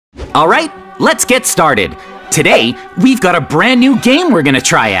Alright, let's get started. Today, we've got a brand new game we're gonna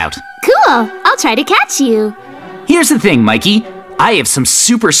try out. Cool! I'll try to catch you. Here's the thing, Mikey. I have some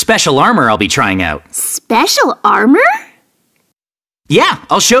super special armor I'll be trying out. Special armor? Yeah,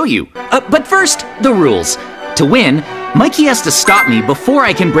 I'll show you. But first, the rules. To win, Mikey has to stop me before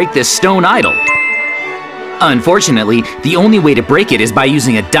I can break this stone idol. Unfortunately, the only way to break it is by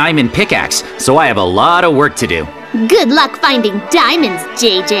using a diamond pickaxe, so I have a lot of work to do. Good luck finding diamonds,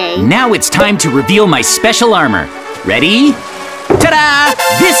 JJ. Now it's time to reveal my special armor. Ready? Ta-da!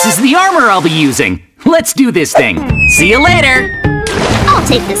 This is the armor I'll be using. Let's do this thing. See you later! I'll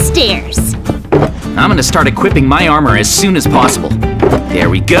take the stairs. I'm gonna start equipping my armor as soon as possible. There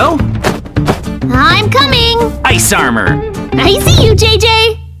we go. I'm coming! Ice armor! I see you,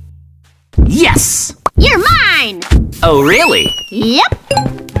 JJ! Yes! You're mine! Oh, really? Yep.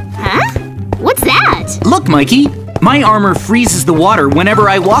 Huh? What's that? Look, Mikey. My armor freezes the water whenever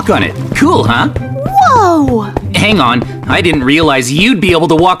I walk on it. Cool, huh? Whoa! Hang on. I didn't realize you'd be able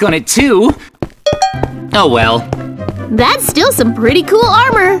to walk on it, too. Oh, well. That's still some pretty cool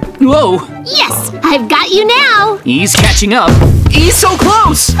armor. Whoa! Yes! I've got you now! He's catching up. He's so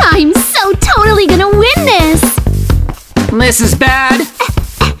close! I'm so totally gonna win this! This is bad.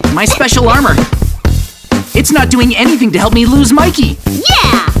 My special armor. It's not doing anything to help me lose Mikey.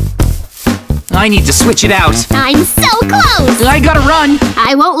 Yeah! I need to switch it out. I'm so close! I gotta run.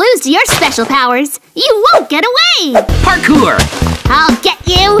 I won't lose to your special powers. You won't get away! Parkour! I'll get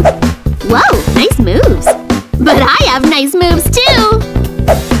you! Whoa, nice moves. But I have nice moves too!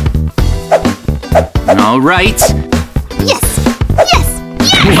 All right. Yes! Yes!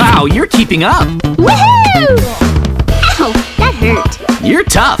 Yes! Wow, you're keeping up. Woohoo! Ow, that hurt. You're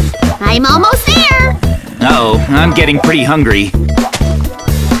tough. I'm almost there! Uh-oh, I'm getting pretty hungry.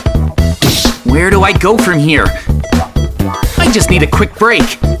 Where do I go from here? I just need a quick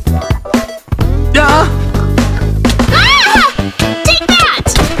break. Ah! Take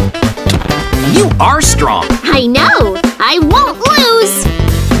that! You are strong. I know! I won't lose!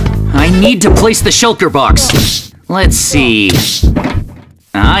 I need to place the shulker box. Let's see.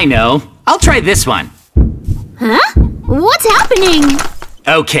 I know. I'll try this one. Huh? What's happening?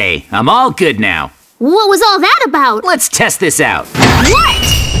 Okay, I'm all good now. What was all that about? Let's test this out. What?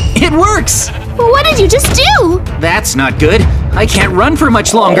 It works! What did you just do? That's not good. I can't run for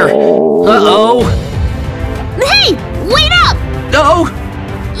much longer. Uh-oh. Hey! Wait up! Oh!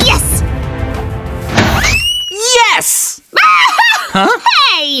 Yes! Yes! Huh?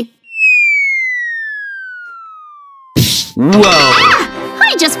 Hey! Whoa! Ah!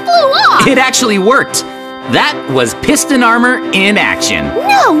 I just flew off! It actually worked. That was piston armor in action.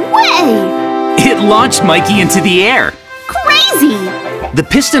 No way! It launched Mikey into the air. Crazy! The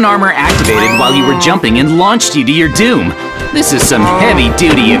piston armor activated while you were jumping and launched you to your doom. This is some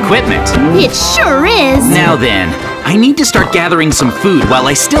heavy-duty equipment. It sure is! Now then, I need to start gathering some food while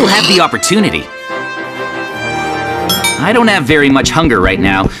I still have the opportunity. I don't have very much hunger right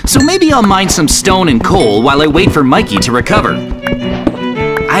now, so maybe I'll mine some stone and coal while I wait for Mikey to recover.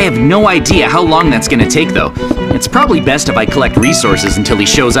 I have no idea how long that's gonna take, though. It's probably best if I collect resources until he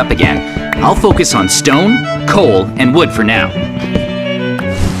shows up again. I'll focus on stone, coal, and wood for now.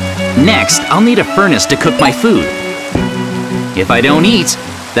 Next, I'll need a furnace to cook my food. If I don't eat,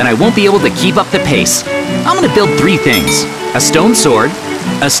 then I won't be able to keep up the pace. I'm gonna build 3 things: a stone sword,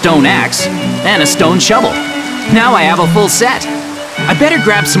 a stone axe, and a stone shovel. Now I have a full set. I better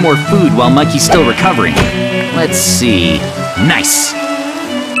grab some more food while Mikey's still recovering. Let's see. Nice.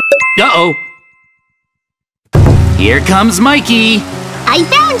 Uh-oh. Here comes Mikey. I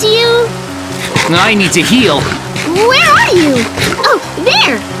found you! I need to heal. Where are you? Oh,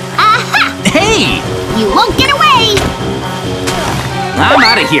 there! Aha! Hey! You won't get away! I'm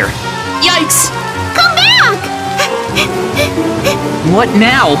out of here. Yikes! Come back! What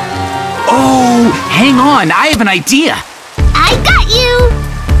now? Oh, hang on. I have an idea. I got you!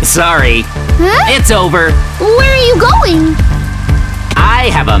 Sorry. Huh? It's over. Where are you going? I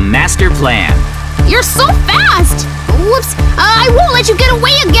have a master plan. You're so fast! Whoops! I won't let you get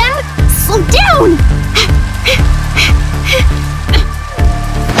away again! Slow down!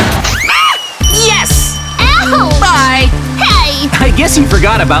 Yes! Ow! Bye! Hey! I guess you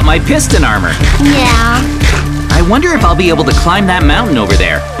forgot about my piston armor. Yeah. I wonder if I'll be able to climb that mountain over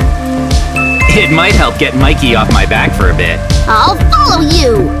there. It might help get Mikey off my back for a bit. I'll follow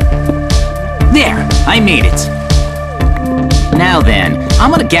you! There! I made it. Now then, I'm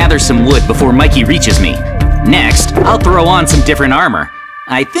gonna gather some wood before Mikey reaches me. Next, I'll throw on some different armor.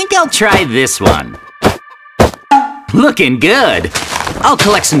 I think I'll try this one. Looking good! I'll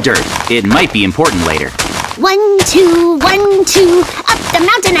collect some dirt. It might be important later. 1, 2, 1, 2, up the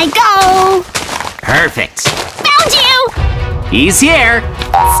mountain I go! Perfect. Found you! He's here.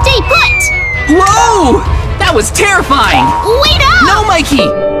 Stay put! Whoa! That was terrifying! Wait up! No, Mikey!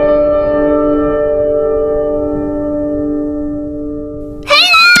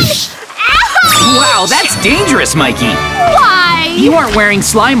 Hang on! Ouch! Wow, that's dangerous, Mikey! Why? You aren't wearing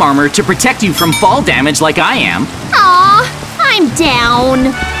slime armor to protect you from fall damage like I am. Aw, I'm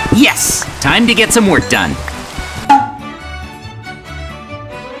down. Yes, time to get some work done.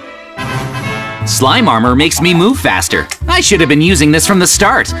 Slime armor makes me move faster. I should have been using this from the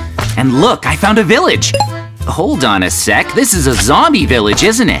start. And look, I found a village. Hold on a sec, this is a zombie village,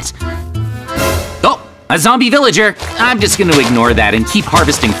 isn't it? Oh, a zombie villager. I'm just gonna ignore that and keep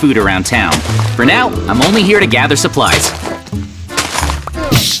harvesting food around town. For now, I'm only here to gather supplies.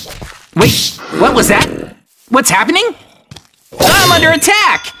 Wait, what was that? What's happening? I'm under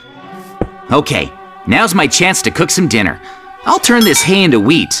attack! Okay, now's my chance to cook some dinner. I'll turn this hay into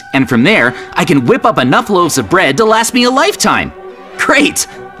wheat, and from there, I can whip up enough loaves of bread to last me a lifetime. Great!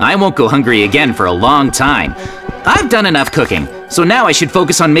 I won't go hungry again for a long time. I've done enough cooking, so now I should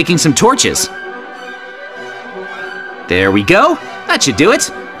focus on making some torches. There we go. That should do it.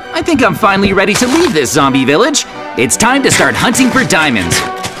 I think I'm finally ready to leave this zombie village. It's time to start hunting for diamonds.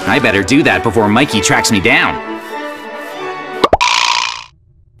 I better do that before Mikey tracks me down.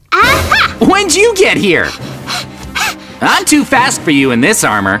 Aha! When'd you get here? I'm too fast for you in this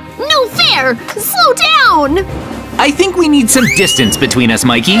armor. No fair! Slow down! I think we need some distance between us,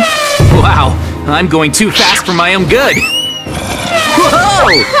 Mikey. Wow, I'm going too fast for my own good. Whoa!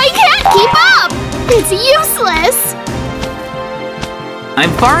 I can't keep up! It's useless!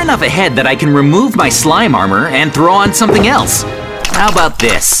 I'm far enough ahead that I can remove my slime armor and throw on something else. How about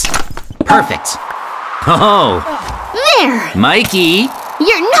this? Perfect. Oh, There! Mikey,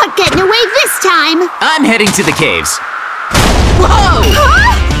 You're not getting away this time! I'm heading to the caves. Whoa!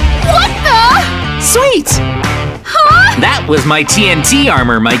 Huh? What the? Sweet! Huh? That was my TNT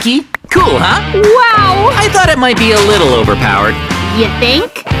armor, Mikey. Cool, huh? Wow! I thought it might be a little overpowered. You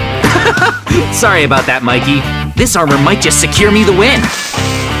think? Sorry about that, Mikey. This armor might just secure me the win.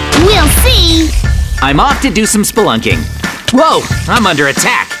 We'll see! I'm off to do some spelunking. Whoa, I'm under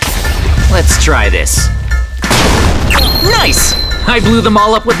attack. Let's try this. Nice! I blew them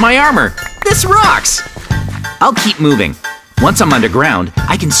all up with my armor. This rocks! I'll keep moving. Once I'm underground,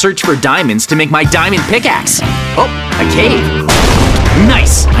 I can search for diamonds to make my diamond pickaxe. Oh, a cave.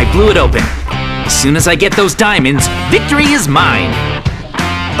 Nice! I blew it open. As soon as I get those diamonds, victory is mine.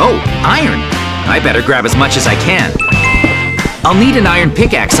 Oh, iron. I better grab as much as I can. I'll need an iron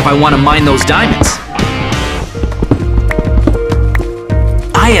pickaxe if I want to mine those diamonds.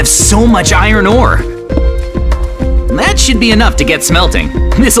 I have so much iron ore. That should be enough to get smelting.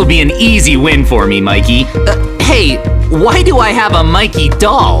 This'll be an easy win for me, Mikey. Hey, why do I have a Mikey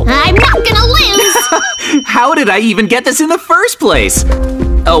doll? I'm not gonna lose! How did I even get this in the first place?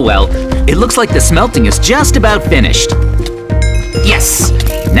 Oh well, it looks like the smelting is just about finished. Yes!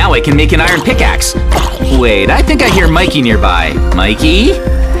 Now I can make an iron pickaxe. Wait, I think I hear Mikey nearby. Mikey?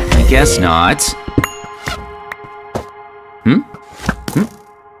 I guess not.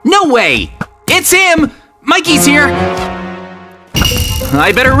 No way! It's him! Mikey's here!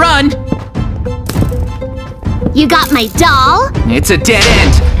 I better run! You got my doll? It's a dead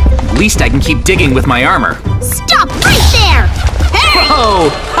end. At least I can keep digging with my armor. Stop right there! Hey!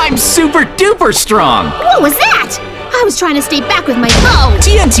 Oh, I'm super duper strong! What was that? I was trying to stay back with my bow.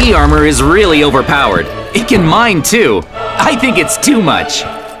 TNT armor is really overpowered. It can mine too. I think it's too much.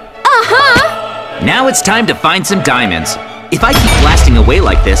 Uh-huh. Now it's time to find some diamonds. If I keep blasting away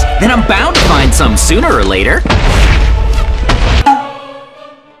like this, then I'm bound to find some sooner or later.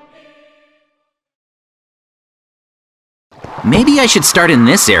 Maybe I should start in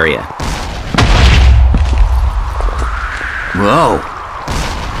this area. Whoa.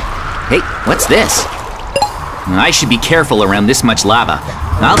 Hey, what's this? I should be careful around this much lava.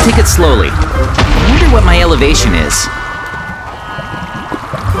 I'll take it slowly. I wonder what my elevation is.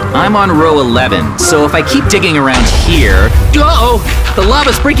 I'm on row 11, so if I keep digging around here... Uh-oh! The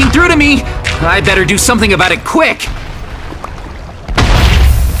lava's breaking through to me! I better do something about it quick!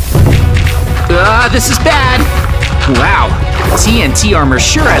 This is bad! Wow, TNT armor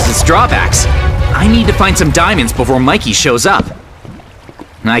sure has its drawbacks. I need to find some diamonds before Mikey shows up.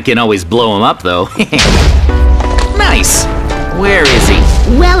 I can always blow him up, though. Nice! Where is he?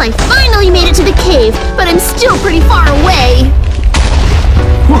 Well, I finally made it to the cave, but I'm still pretty far away.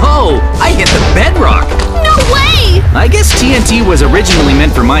 Whoa! I hit the bedrock! No way! I guess TNT was originally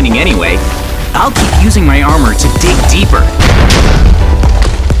meant for mining anyway. I'll keep using my armor to dig deeper.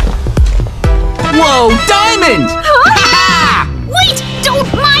 Whoa! Diamond! Huh? Wait!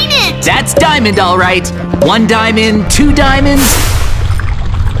 Don't mine it! That's diamond, all right. 1 diamond, 2 diamonds.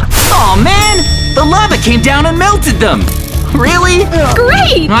 Aw, man! The lava came down and melted them. Really?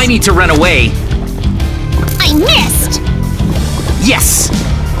 Great! I need to run away. I missed! Yes!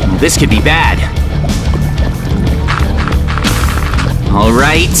 This could be bad. All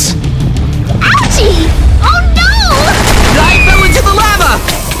right. Ouchie!